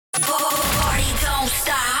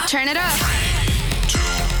Turn it up.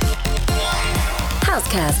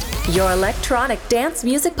 Housecast, your electronic dance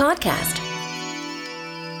music podcast.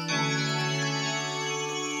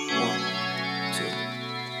 1, 2,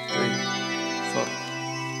 3, 4.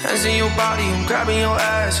 Hands in your body, I'm grabbing your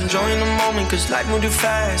ass, enjoying the moment, cause life moved too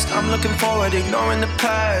fast. I'm looking forward, ignoring the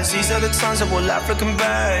past. These are the times that will laugh looking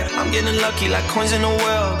back. I'm getting lucky like coins in a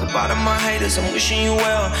well. Goodbye to my haters, I'm wishing you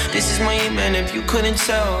well. This is my amen if you couldn't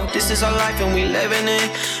tell. This is our life and we living it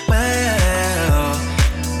well.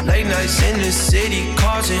 Late nights in the city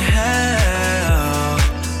causing hell.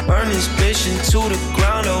 Burn this bitch into the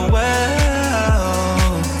ground, oh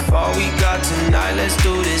well. For all we got tonight, let's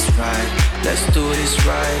do this right. Let's do this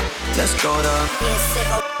right. Let's go to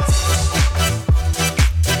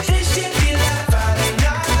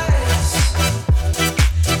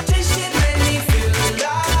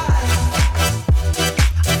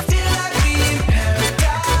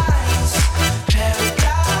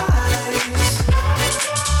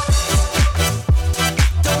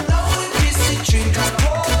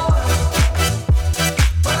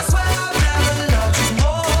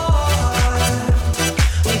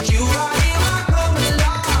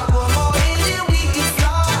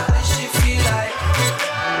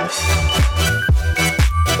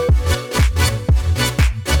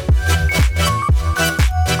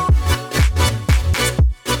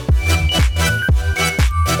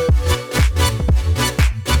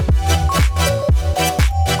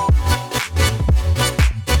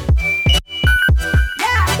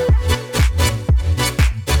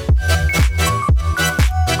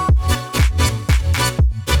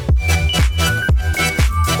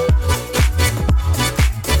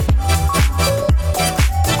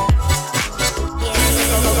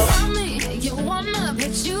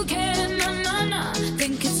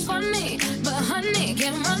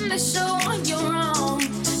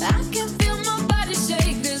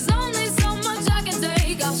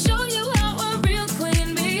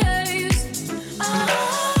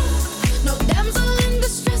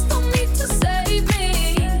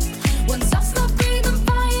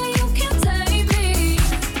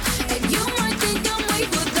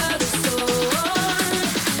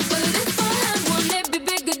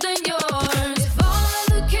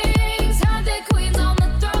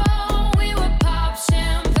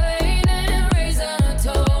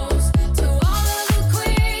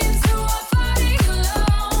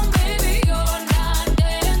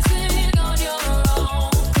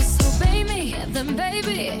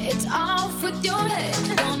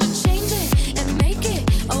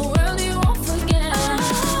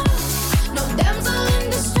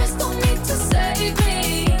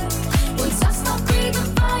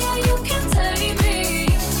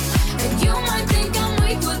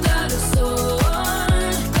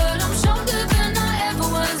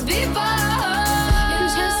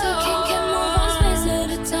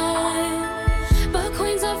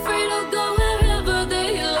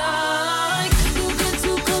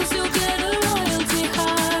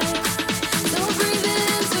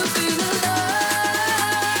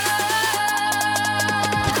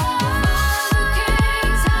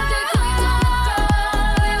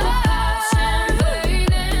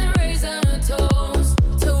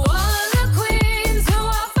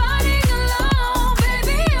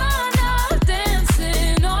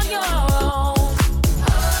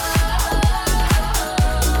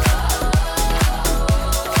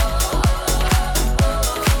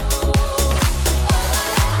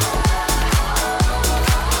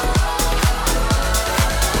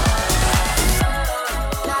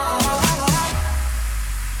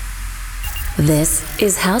This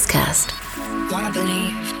is Housecast. Wanna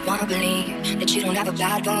believe that you don't have a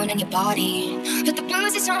bad bone in your body. That the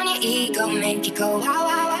bruises on your ego make you go, wow,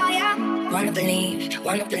 wow, wow, yeah. Wanna believe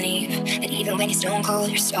that even when you're stone cold,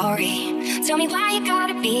 you're sorry. Tell me why you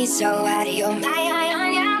gotta be so out of your mind,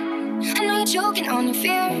 yeah. I know you're choking on your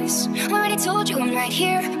fears. Already told you I'm right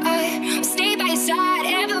here. I will stay by your side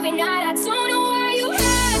every night. I don't know why you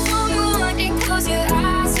hide, all you want to close your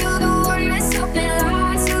eyes. You're the one that's up and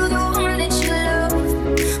lies. You're the one that you love.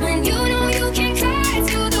 When you know you can't cry,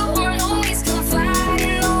 you're the one always confide.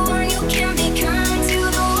 And the one you can be kind to,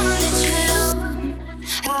 the one that you love.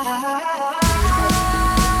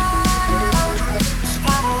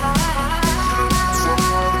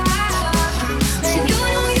 When you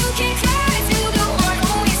know you can't cry, you're the one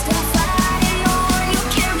always confide. And the one you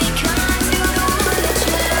can be kind to, the one that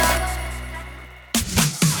you love.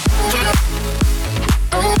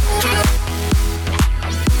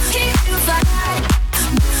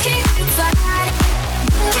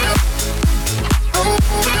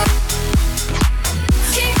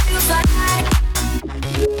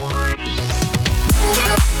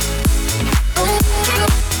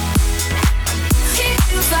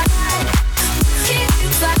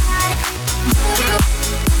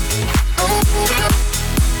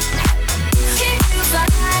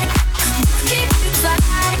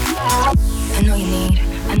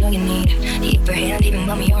 I know you need deeper hand even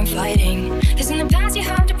when we aren't fighting. Cause in the past you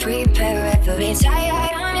have to prepare every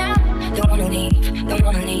time. Don't wanna leave.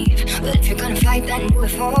 But if you're gonna fight, then do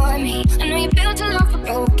it for me. I know you're built to love for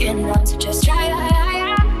broken hearts, so just try.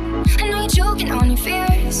 I know you're joking on your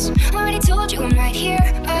fears. Already told you I'm right here.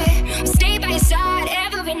 I'll stay by your side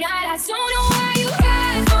every night. I don't know why you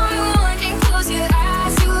hide from the one can close your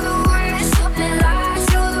eyes. You're the one that's up and lies.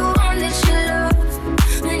 You're the one that you love.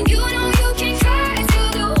 And you know you can cry.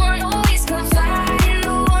 You're the one always confide. And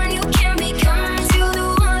the one you can be kind. You're the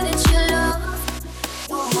one that you love.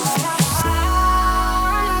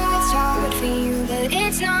 It's hard for you, but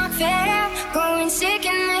it's not fair. Going sick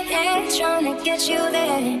in my head, trying to get you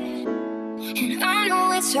there. And I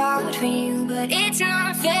know it's hard for you, but it's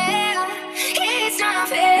not fair. It's not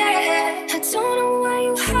fair. I don't know why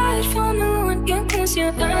you hide from the one you close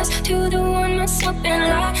your eyes to the one mess up and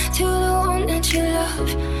lie to the one that you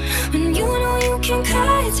love. When you know you can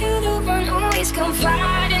cry to the one always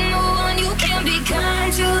confide in the one you can be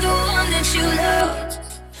kind to the one that you love.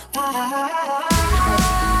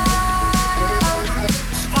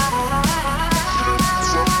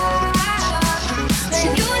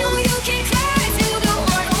 When you know you can cry to the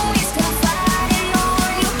one always confide in the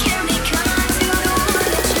one you can be kind to the one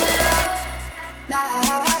that you love.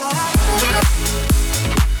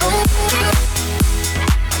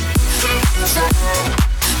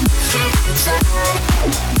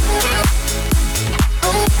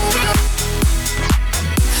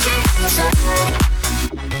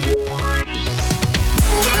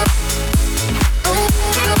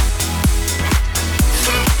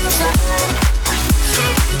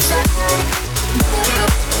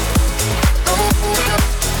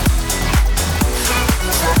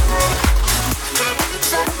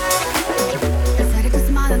 Decided to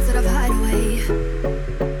smile instead of hide away.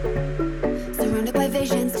 Surrounded by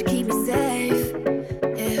visions to keep me safe.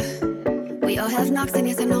 Yeah, we all have knocks and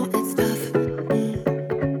yes I know it's tough.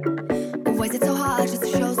 But why is it so hard just to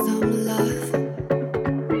show some love?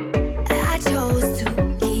 I chose to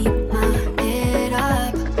keep my head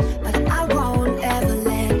up, but I won't ever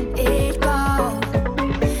let it go.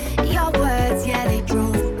 Your words, yeah, they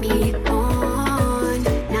drove me on.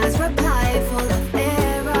 Nice reply full of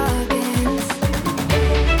arrogance.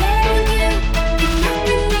 Thank you for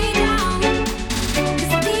knocking me down.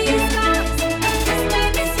 'Cause these scars just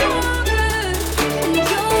made me stronger. And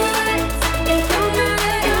your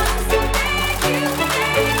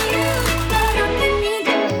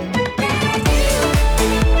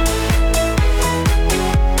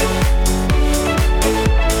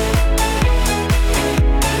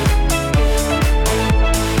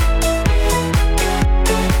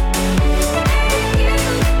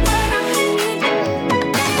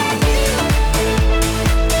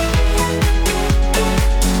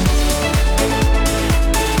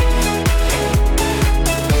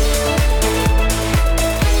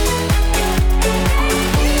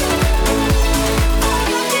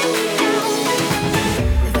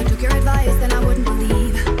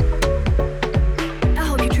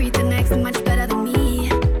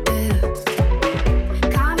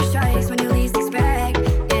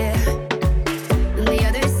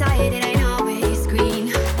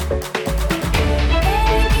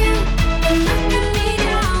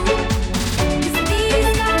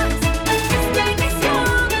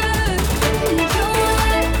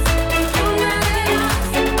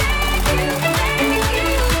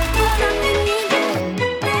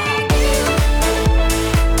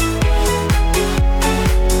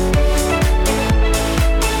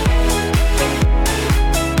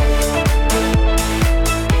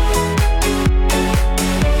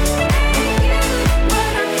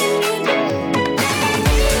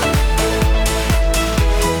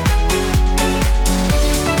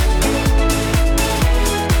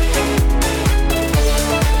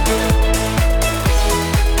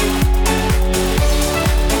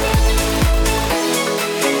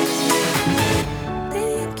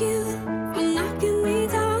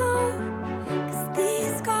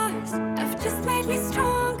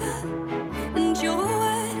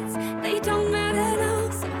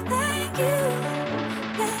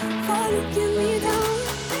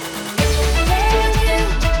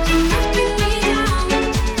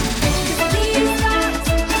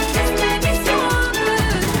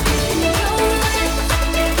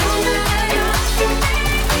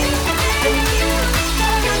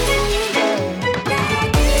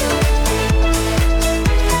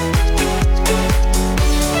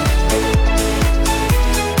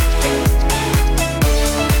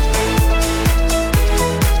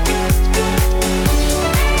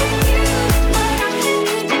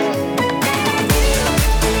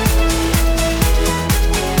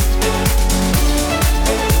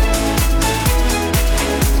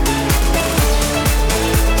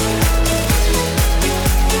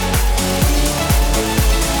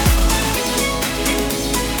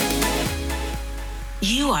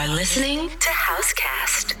You are listening to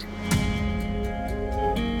Housecast.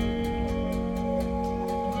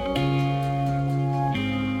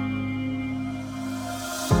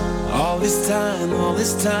 All this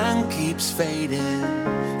time keeps fading,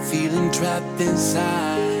 feeling trapped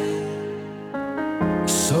inside.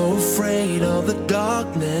 So afraid of the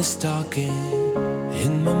darkness talking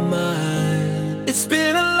in my mind. It's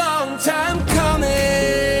been a long time coming,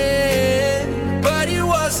 but it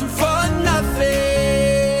wasn't for nothing.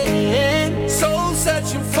 Soul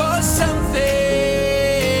searching for something,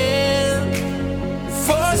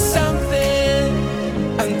 for something.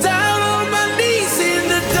 I'm down on my knees in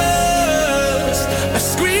the dust. I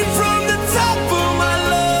scream from the top of my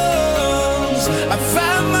lungs. I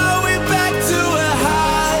found my way back to a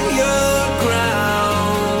higher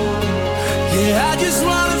ground. Yeah, I just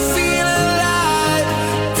wanna feel alive,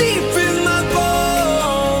 deep in my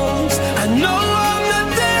bones. I know I'm not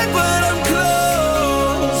there, but I'm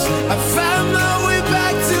close. I found my way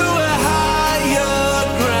back to a higher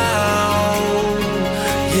ground.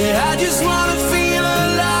 Yeah, I just wanna feel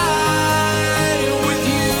alive with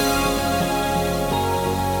you.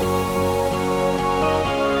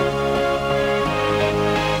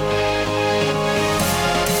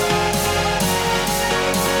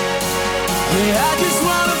 Yeah, I just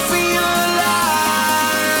wanna feel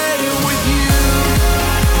alive with you.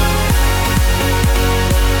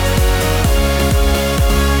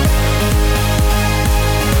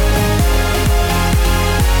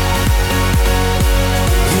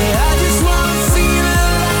 Yeah, I just wanna feel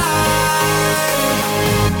alive.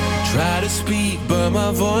 Try to speak, but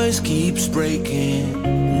my voice keeps breaking.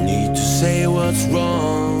 Need to say what's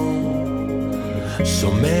wrong.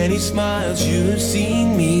 So many smiles you've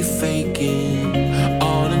seen me faking,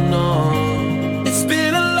 on and on. It's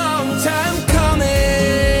been a long time coming,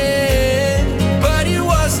 but it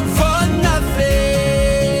wasn't for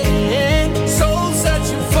nothing. Soul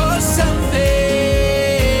searching for something,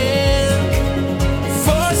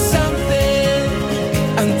 for something.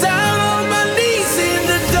 I'm down on my knees in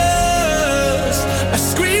the dust. I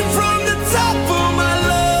scream from the top of my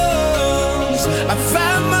lungs. I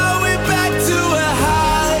found my way back to a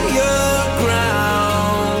higher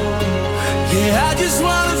ground. Yeah, I just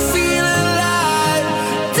wanna feel it.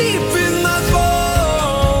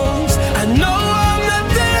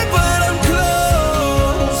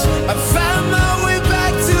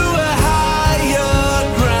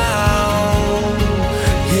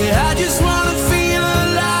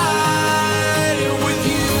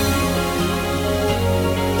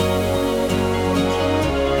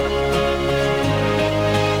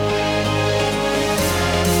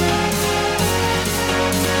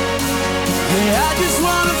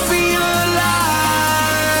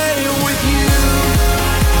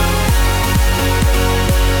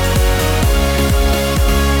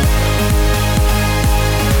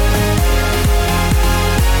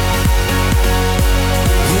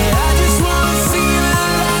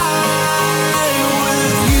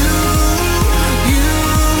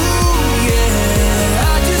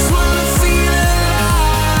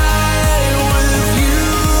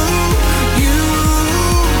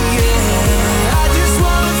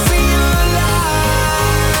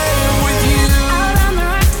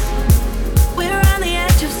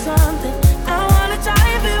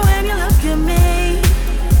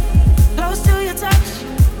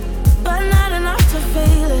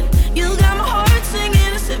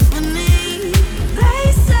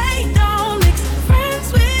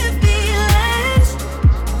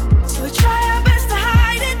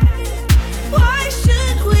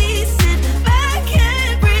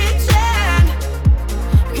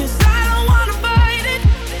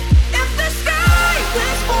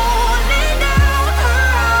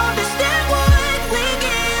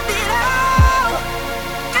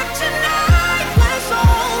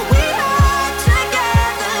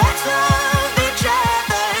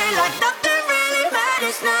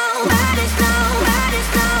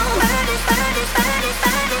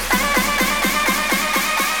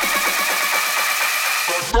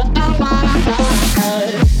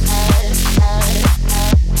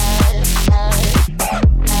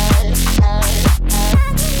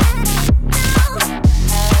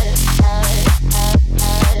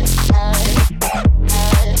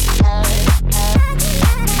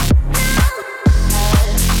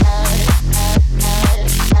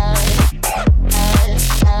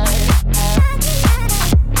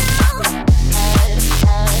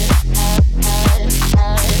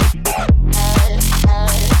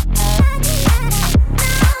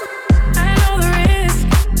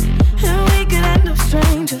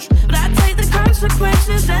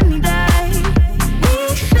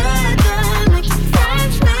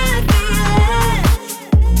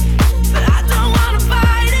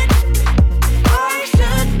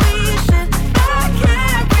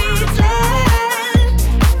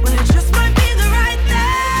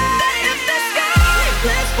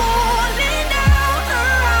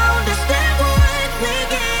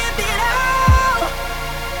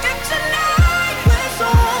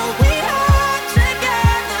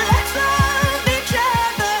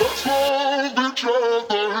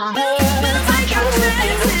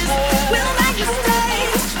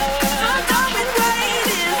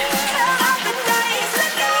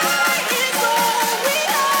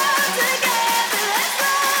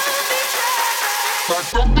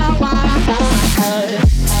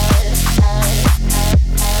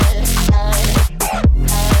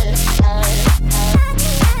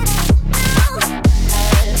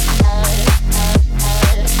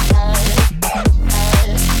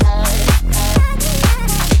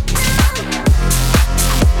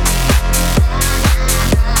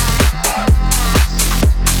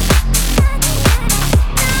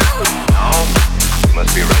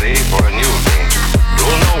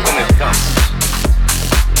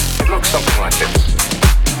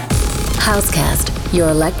 Housecast, your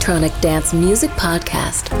electronic dance music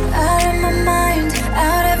podcast. Out of my mind,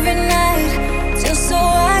 out every night, just so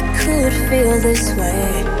I could feel this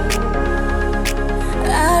way.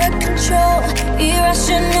 Out of control,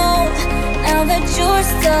 irrational, now that you're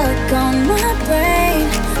stuck on my brain.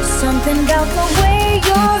 Something about the way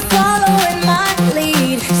you're following my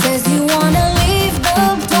lead says you wanna leave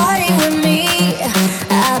the party with me.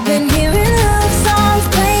 I've been hearing love songs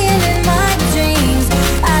playing in my dreams.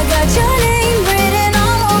 I got your name written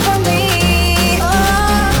all over me.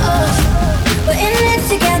 Oh, we're in it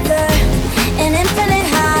together, an infinite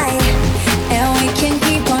high, and we can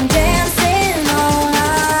keep on dancing all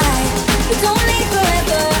night. We don't need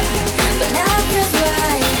forever, but now it feels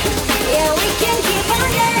right. Yeah, we can keep on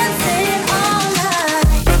dancing all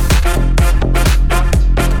night.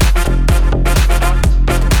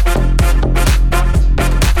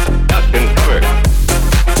 That's been covered.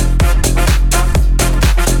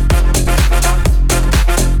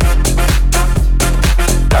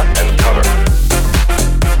 That's been covered.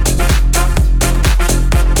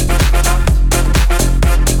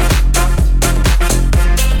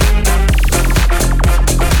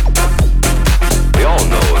 We all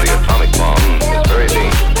know the atomic bomb is very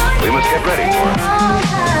dangerous. We must get ready for it.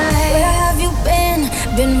 Where have you been?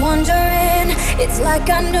 Been wondering. It's like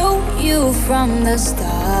I knew you from the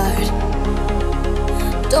start.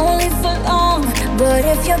 Don't leave for long, but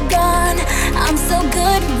if you're gone, I'm so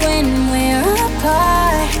good when we're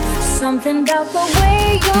apart. Something about the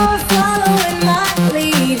way you're following my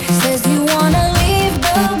lead says you wanna leave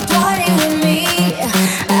the party with me.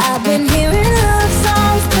 I've been hearing love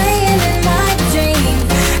songs playing in my dreams.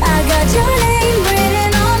 I got your name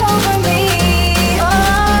written all over me.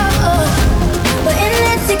 Oh, we're in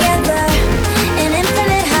it together, an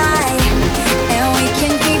infinite high, and we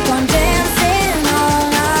can keep on dancing all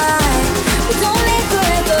night. We don't need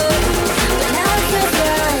forever, but now it feels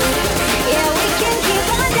right. Yeah, we can keep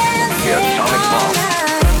on dancing atomic all bomb. night.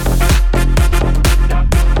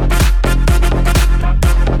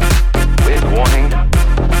 With warning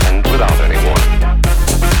and without any warning.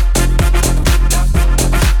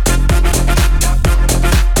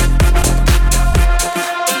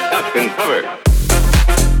 That's been covered.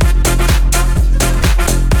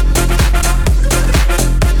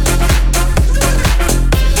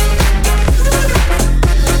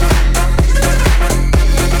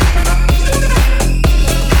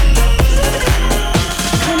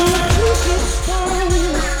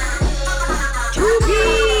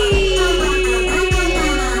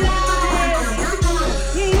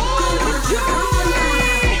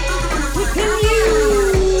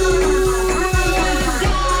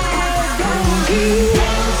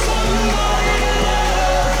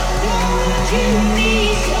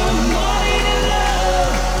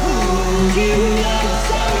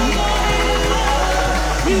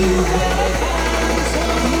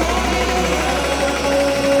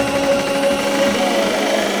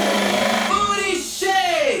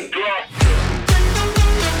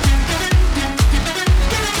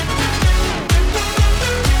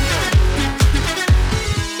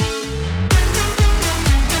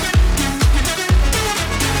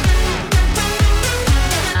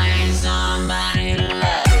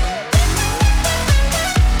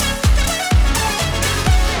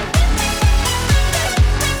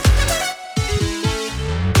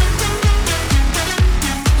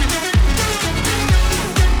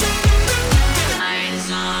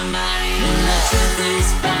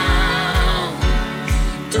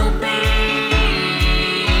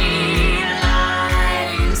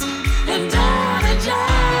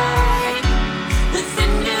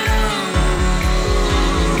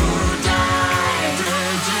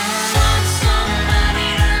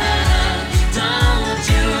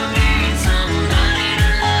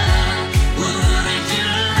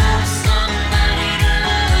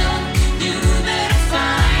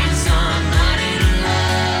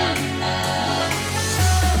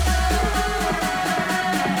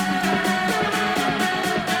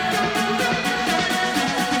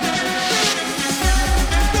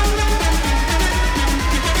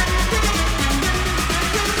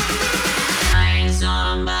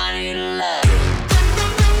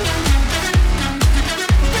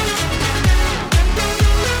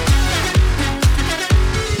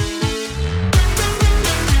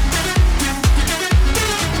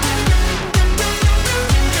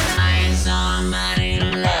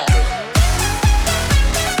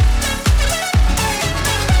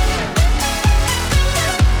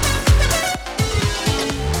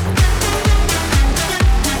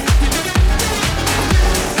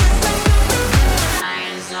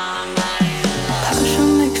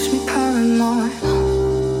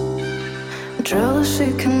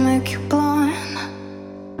 make you blind,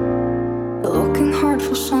 looking hard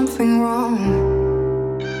for something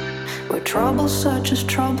wrong, where trouble searches,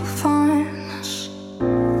 trouble finds.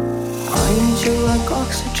 I need you like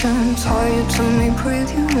oxygen, tie you to me,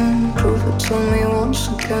 breathe you in, prove it to me once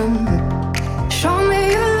again. Show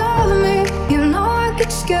me you love me, you know I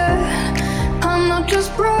get scared. I'm not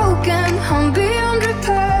just broken, I'm beyond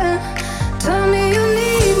repair. Tell me you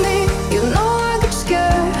need me, you know I get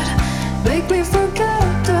scared. Make me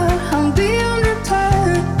forget that I'm beyond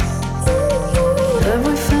repair.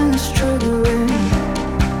 Everything is triggering,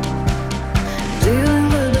 dealing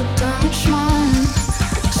with the damaged mind.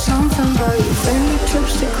 Something about your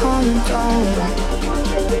fingertips, they calming down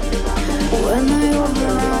when they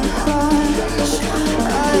overrun us.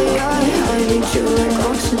 I need you like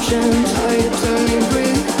oxygen, tie you to me,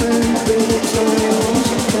 breathe in, breathe it to me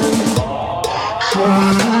once again.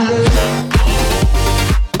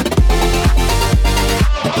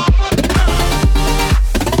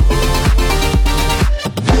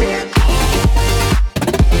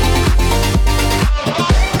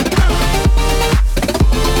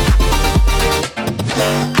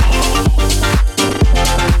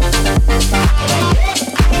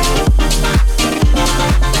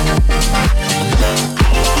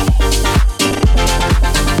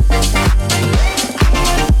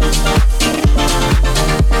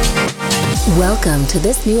 Welcome to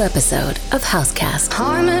this new episode of Housecast.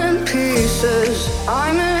 I'm in pieces,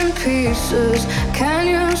 can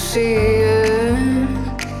you see it?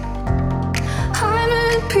 I'm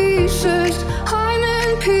in pieces,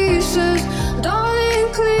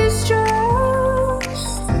 darling, please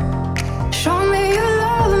just show me you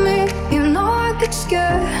love me, you know I get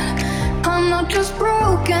scared. I'm not just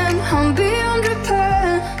broken, I'm beyond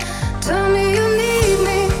repair. Tell me you need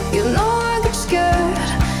me, you know I get scared.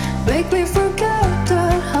 Make me forget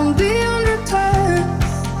that I'm beyond repair.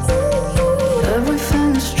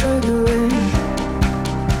 Everything is triggering,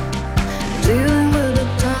 dealing with a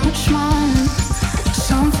damaged mind.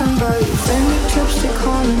 Something about your fingertips, they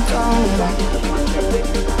calming down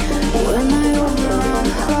when they overrun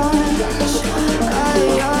us. I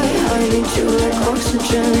need you like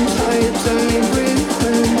oxygen, tie you to me, breathe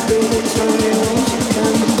in, breathe it to me once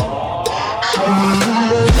again.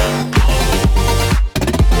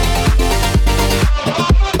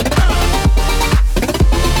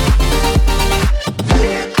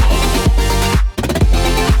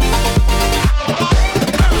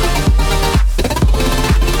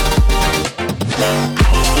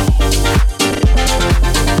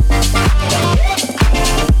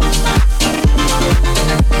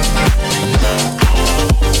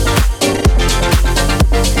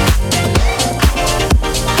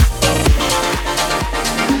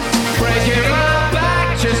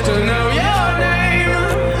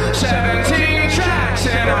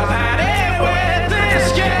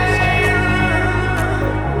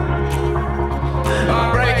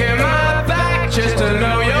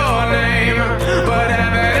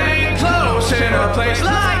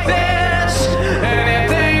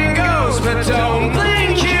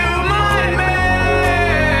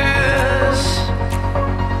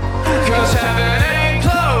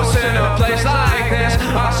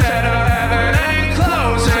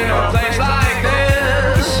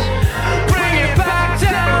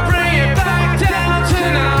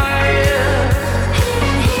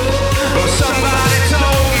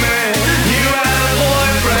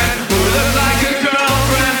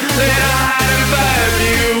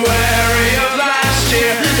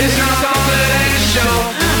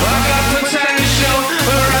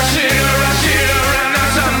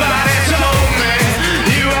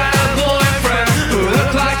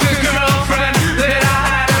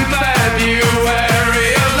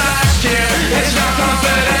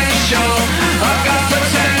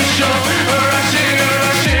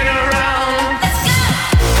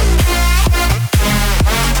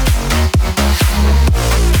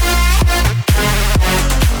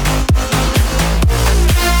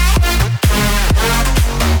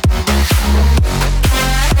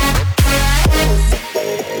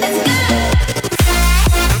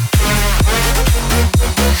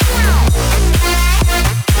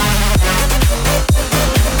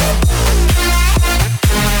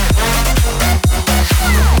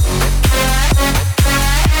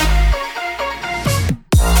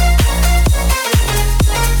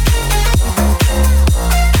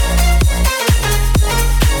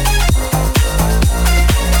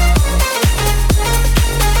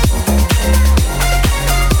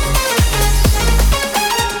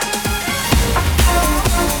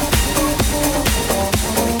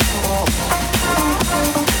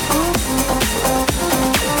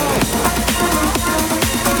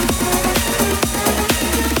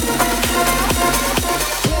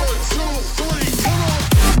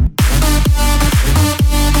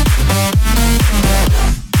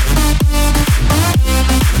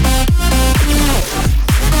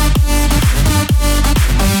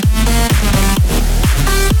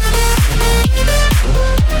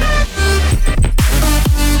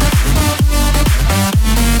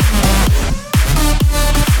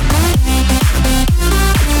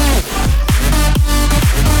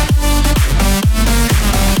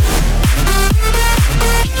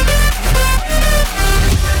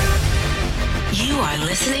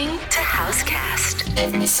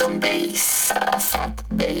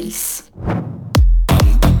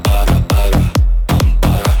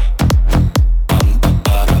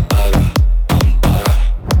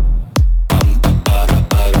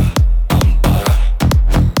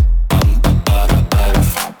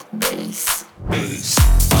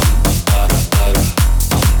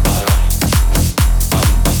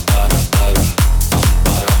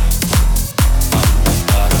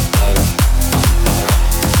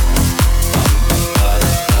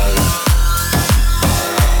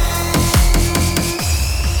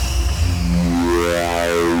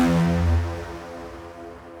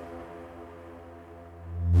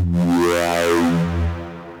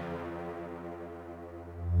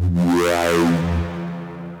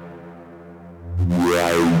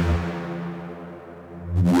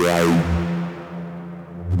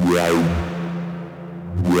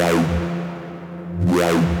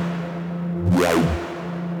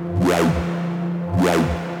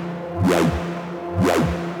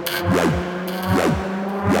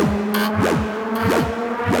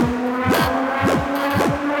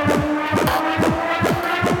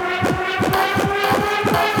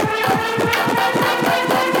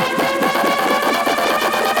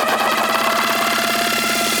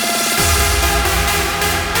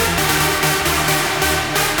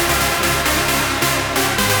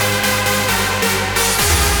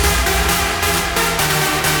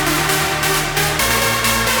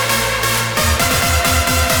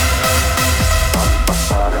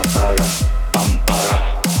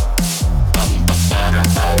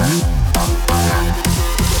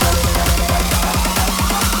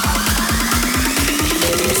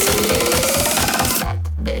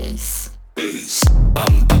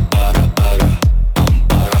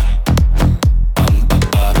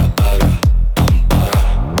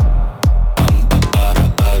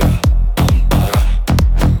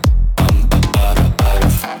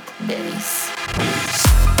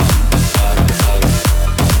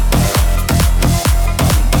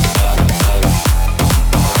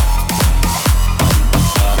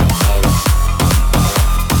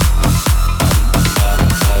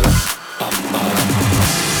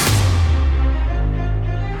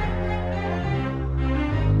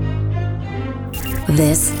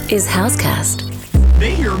 This is Housecast.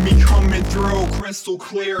 They hear me coming through, crystal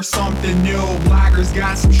clear, something new. Blaggers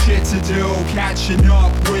got some shit to do, catching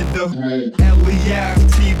up with the LEF,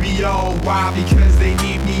 TBO. Why? Because they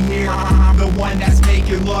need me here. I'm the one that's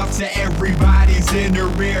making love to everybody's in the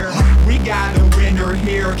rear. We got a winner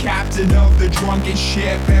here, captain of the drunken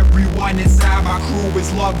ship. Everyone inside my crew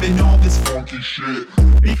is loving all this funky shit.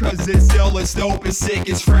 Because it's ill, it's dope, it's sick,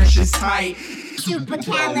 it's fresh, it's tight.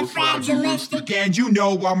 Supercalifragilistic, and you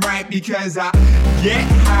know I'm right because I get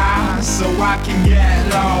high so I can get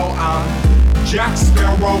low. I'm Jack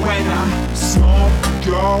Sparrow and I smoke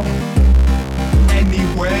dope any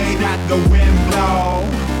way that the wind blow.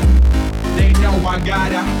 They know I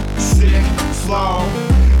got a sick flow.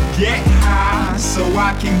 Get high so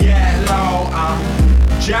I can get low. I'm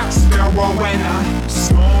Jack Sparrow and I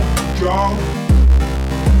smoke dope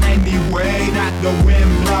any way that the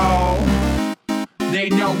wind blow. They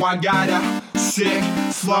know I got a sick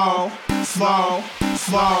flow, flow,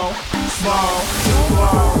 flow, flow,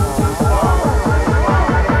 flow.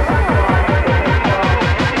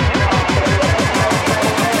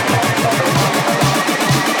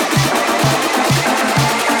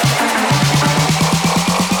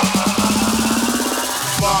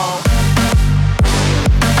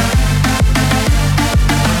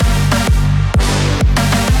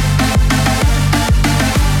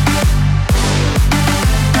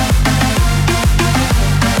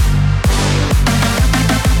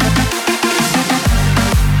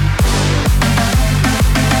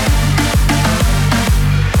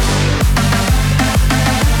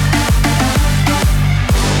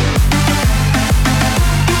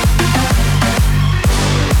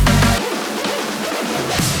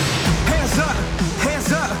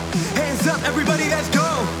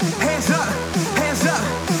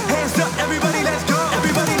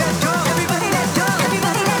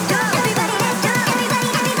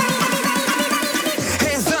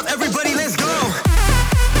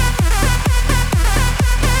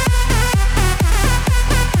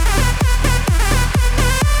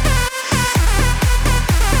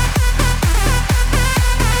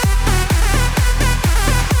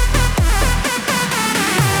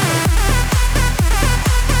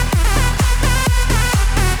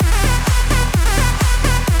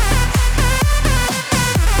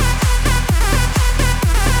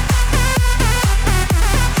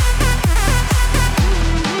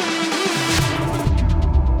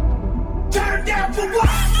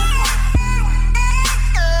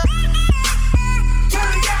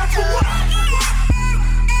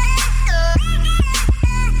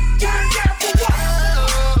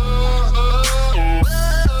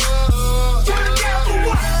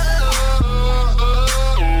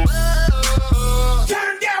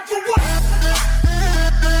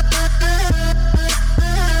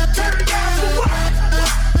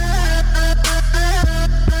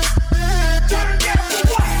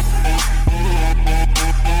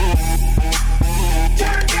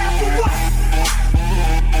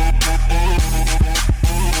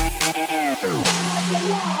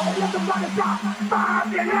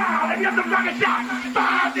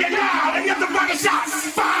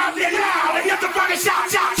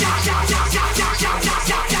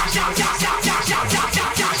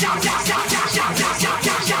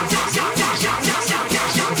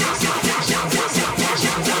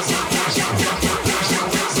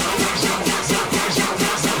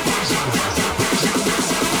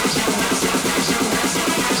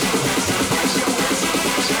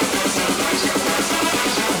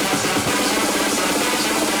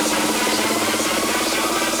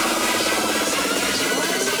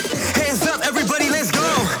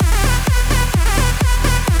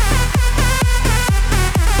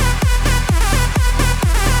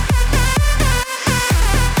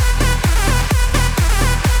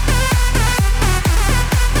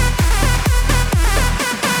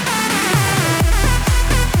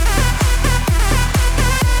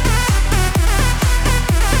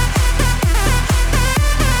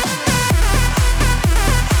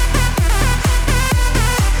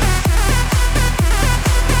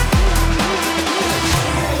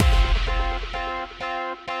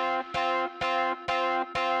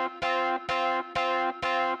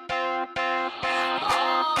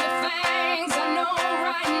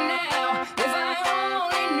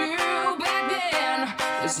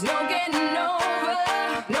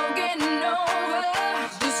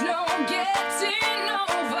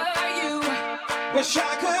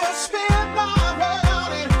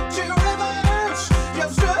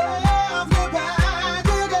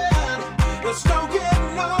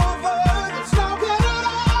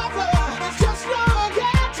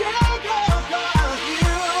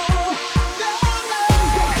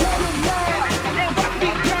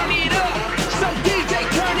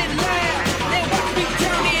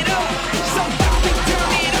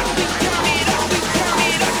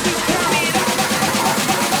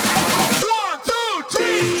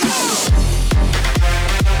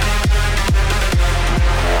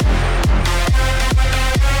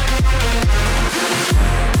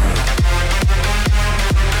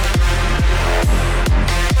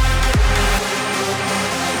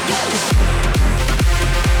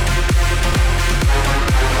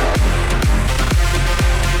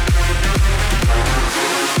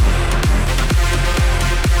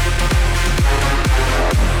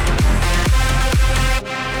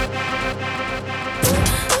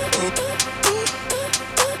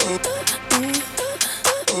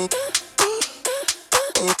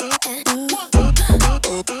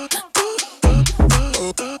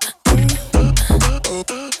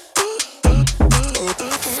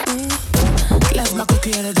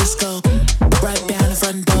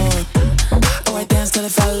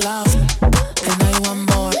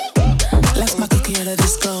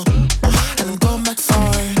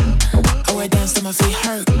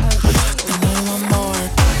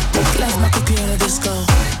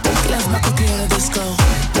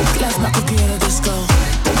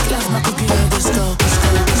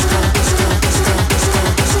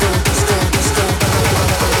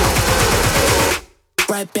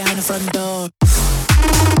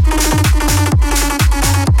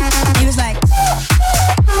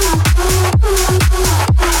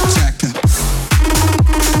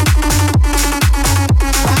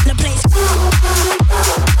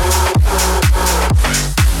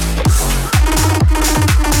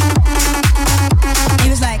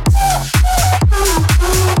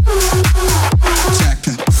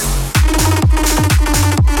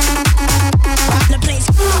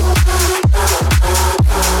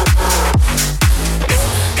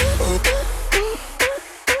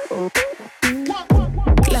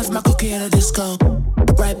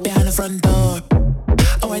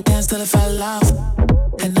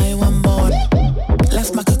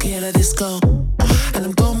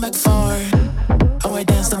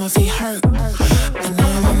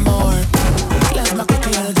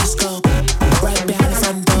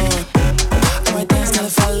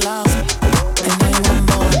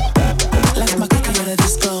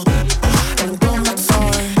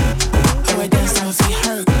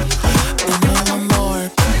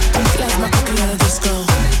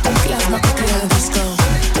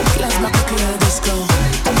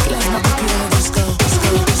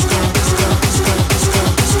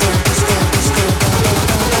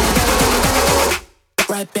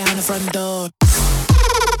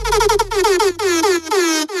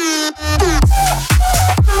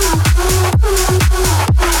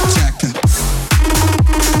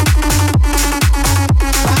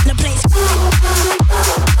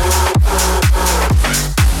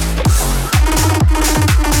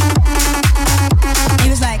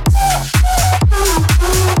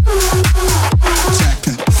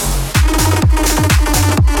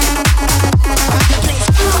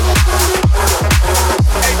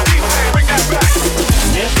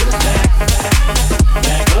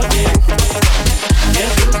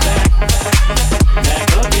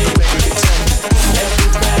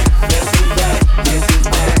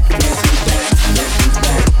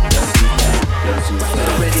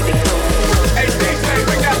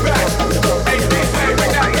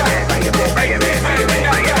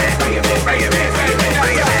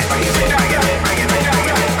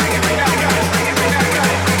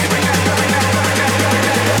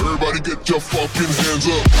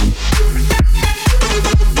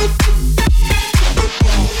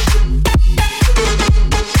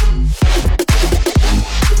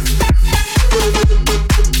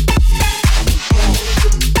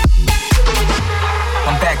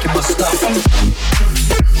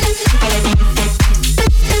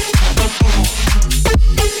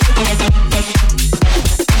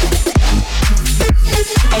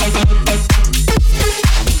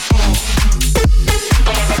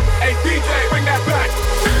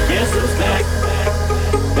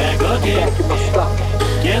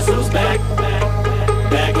 who's back?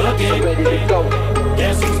 Back again. Ready to go.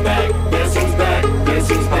 Guess who's back? Guess who's back? Guess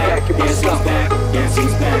who's back? Guess who's back? Guess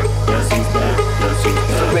who's back? Guess who's back? Guess who's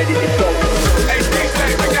back? Ready to go. HBK,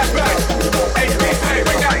 we got back. HBK,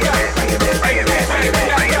 we got back.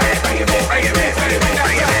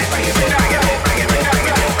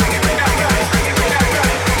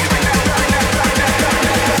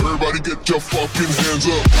 Everybody get your fucking hands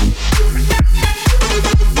up.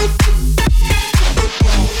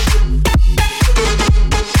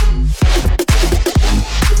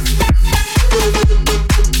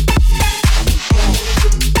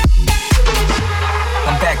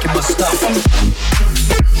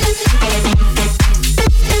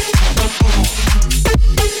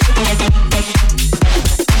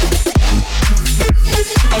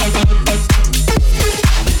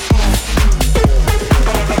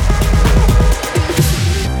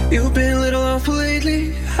 You've been a little off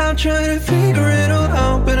lately. I'm trying to figure it all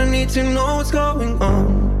out, but I need to know what's going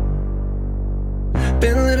on.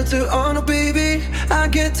 Been a little too on, oh baby. I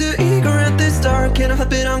get too eager at the start. Can't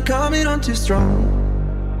help it, I'm coming on too strong.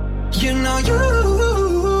 You know you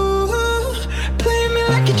play me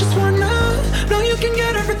like you just wanna. Know you can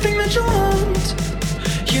get everything that you want.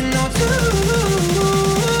 You know too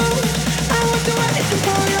I would do anything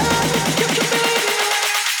for you. You can believe me.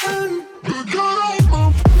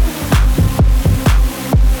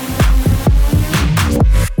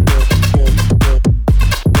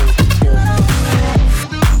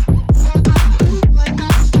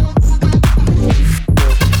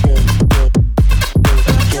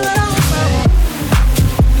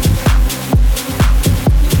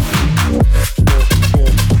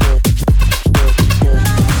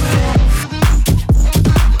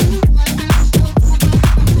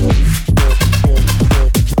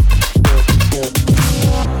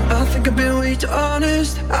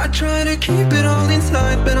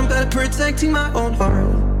 Protecting my own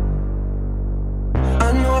heart.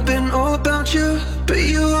 I know I've been all about you, but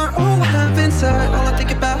you are all I have inside. All I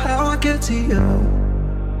think about how I get to you.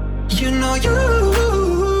 You know you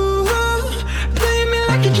play me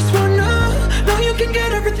like you just wanna. Know you can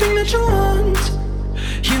get everything that you want.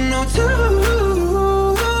 You know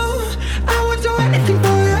too I would do anything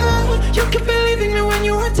for you. You can believe in me when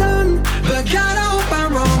you are done, but God, I hope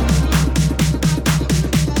I'm wrong.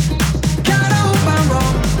 God, I hope I'm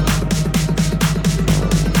wrong.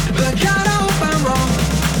 But God, I hope I'm wrong.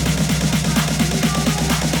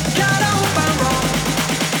 God, I hope I'm wrong.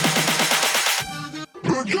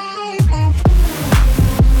 But God, I hope I'm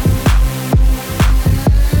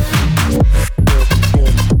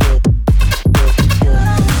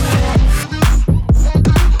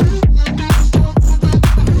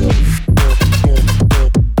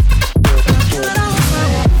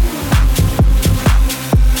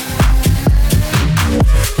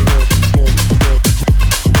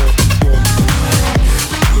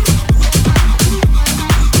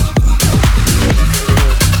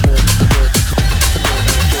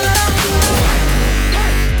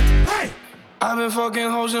fucking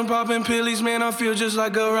hoes and popping pillies, man, I feel just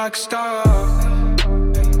like a rock star.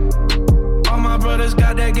 All my brothers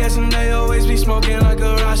got that gas and they always be smoking like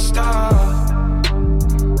a rock star.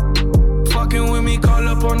 Fucking with me, call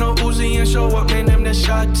up on the Uzi and show up, man, them the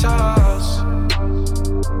shot toss.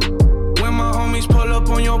 When my homies pull up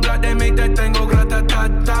on your block, they make that thing go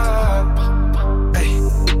grata-ta-ta. Hey,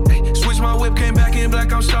 hey, switch my whip, came back in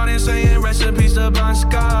black, I'm starting saying recipes to Bon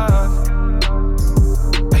Scott.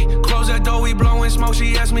 That door, we blowing smoke.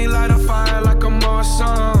 She asked me light a fire like a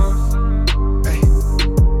Marsan. Hey.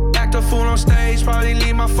 Act a fool on stage, probably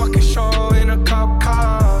leave my fucking show in a cop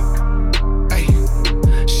car. Hey.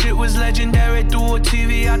 Shit was legendary through a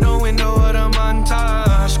TV out the window of the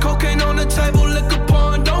montage. Cocaine on the table, liquor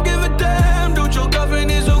porn, don't give a damn. Dude, your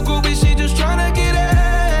girlfriend is a groupie, she just tryna get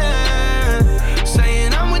in.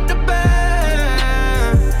 Saying I'm with the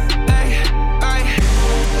band. Hey, hey.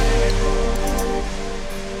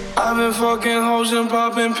 I've been fucking hoes and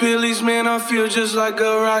popping pillies, man, I feel just like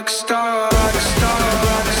a rock star. Rock star,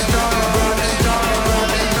 rock star, rock star,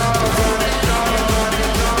 rock star, rock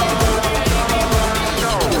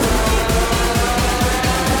star.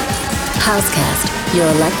 Housecast, your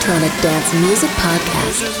electronic dance music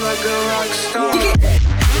podcast. Just like a rock star.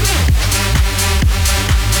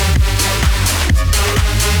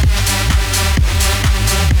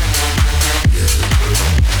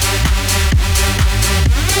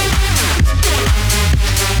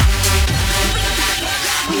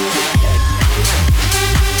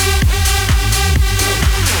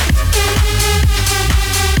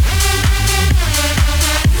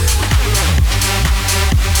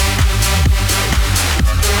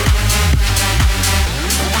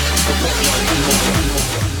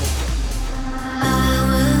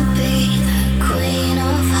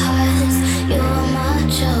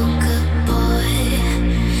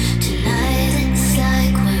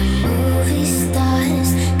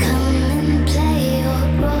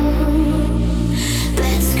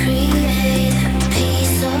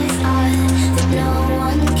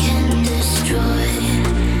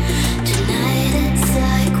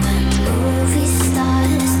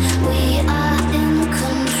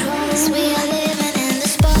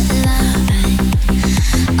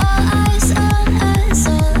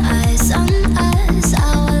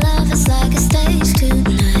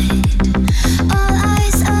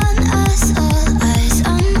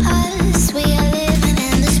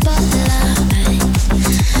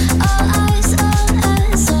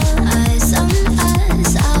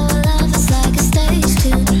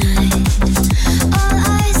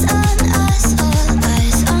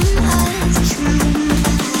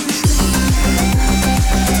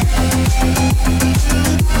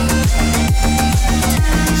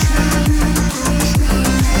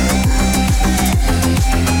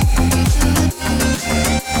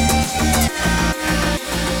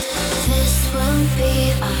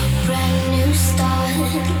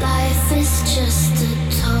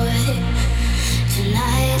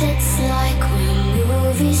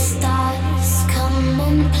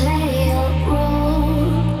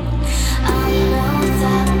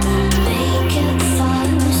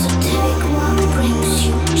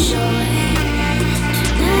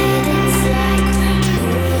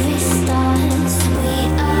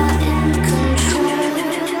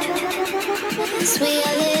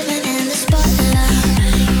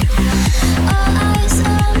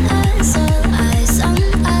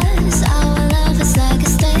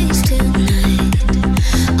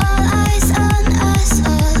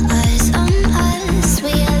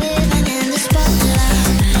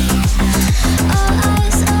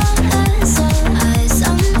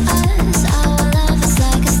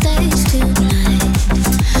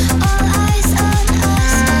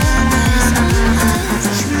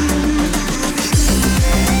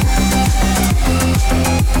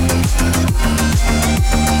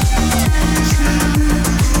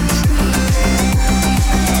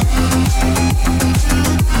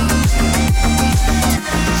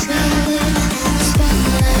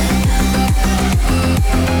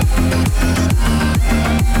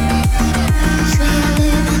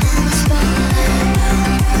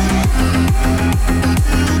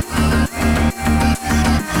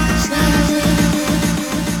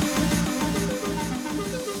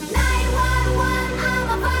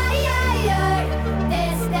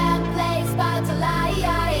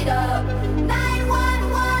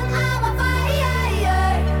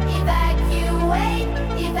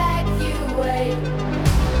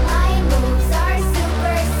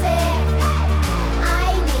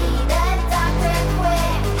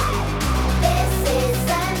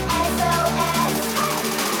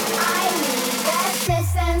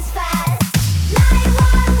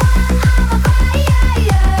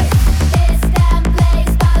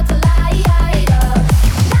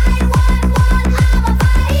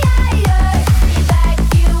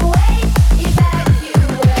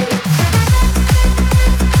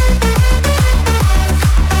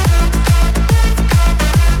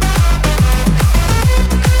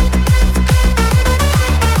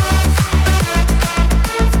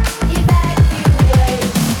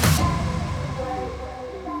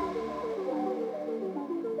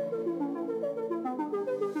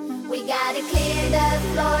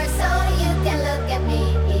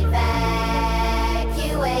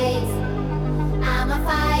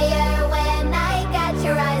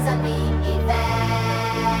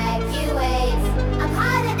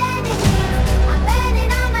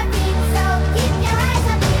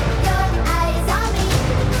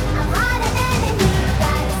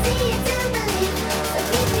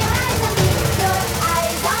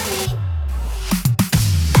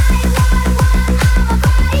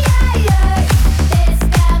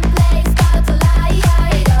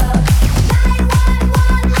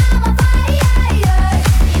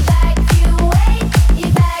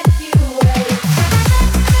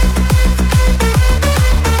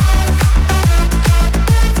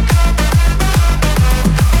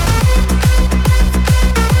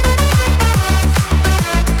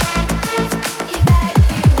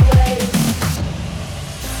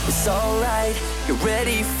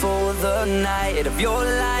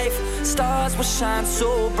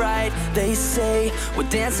 They say we're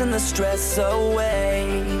dancing the stress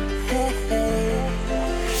away. Hey, hey.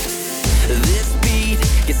 This beat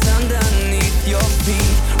gets underneath your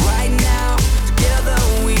feet. Right now, together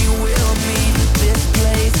we will meet. This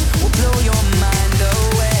place will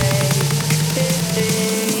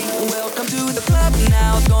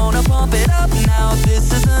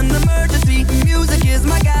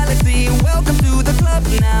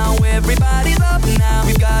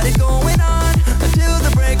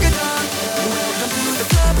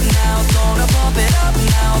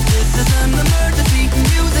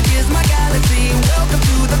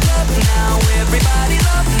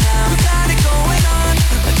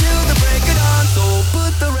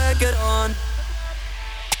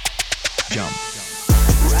Jump.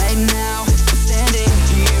 Right now, standing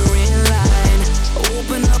here in line.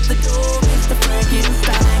 Open up the door, Mr.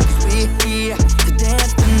 Frankenstein. 'Cause we're here to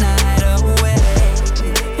dance the night away.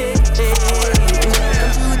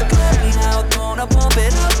 Welcome to the club now, gonna pump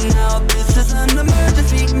it up now. This is an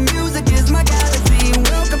emergency, music is my galaxy.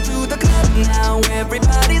 Welcome to the club now,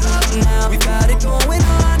 everybody's up now. We got it going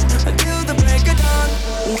on until the break of dawn.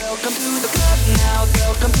 Welcome to the club now,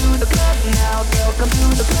 welcome to the club now, welcome to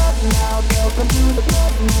the club now, welcome to the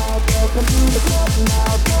club now, welcome to the club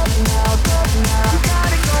now, club now, club now. We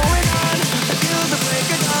got it going on until the break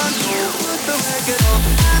of dawn. So put the record on.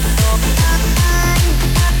 So put it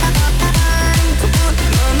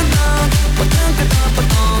on the ground, but don't get up a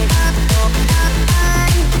song.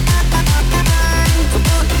 So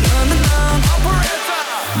put it on the ground, operator.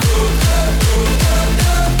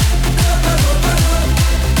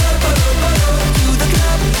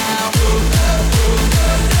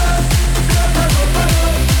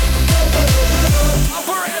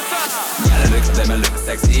 Them look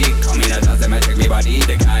sexy, come in and dance them and take me body,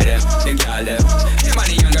 they guide them, they guide them. Hey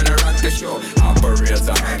money, I'm gonna rock the show.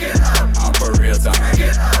 Operator, operator.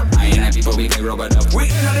 I ain't people we can rub it up. We in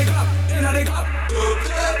the club, in the club.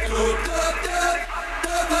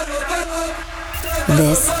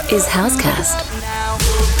 This is Housecast.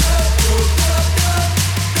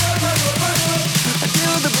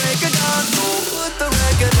 Until the break of dawn, so put the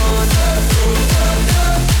record on.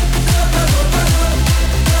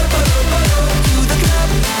 To the club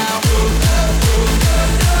now.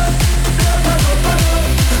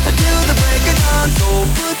 Until the break of dawn, so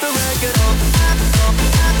put the record on. So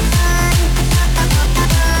put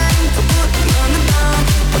it on the ground,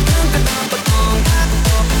 but don't get up a song.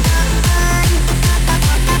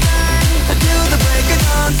 Until the break of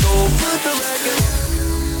dawn, so put the record.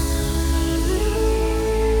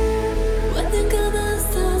 When the gonna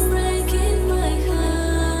stop breaking my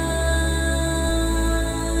heart,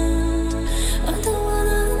 I don't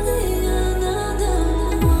wanna be another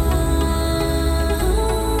one.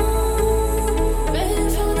 Waiting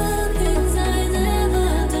for the things I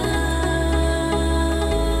never done.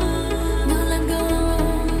 Don't let go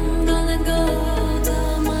to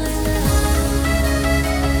my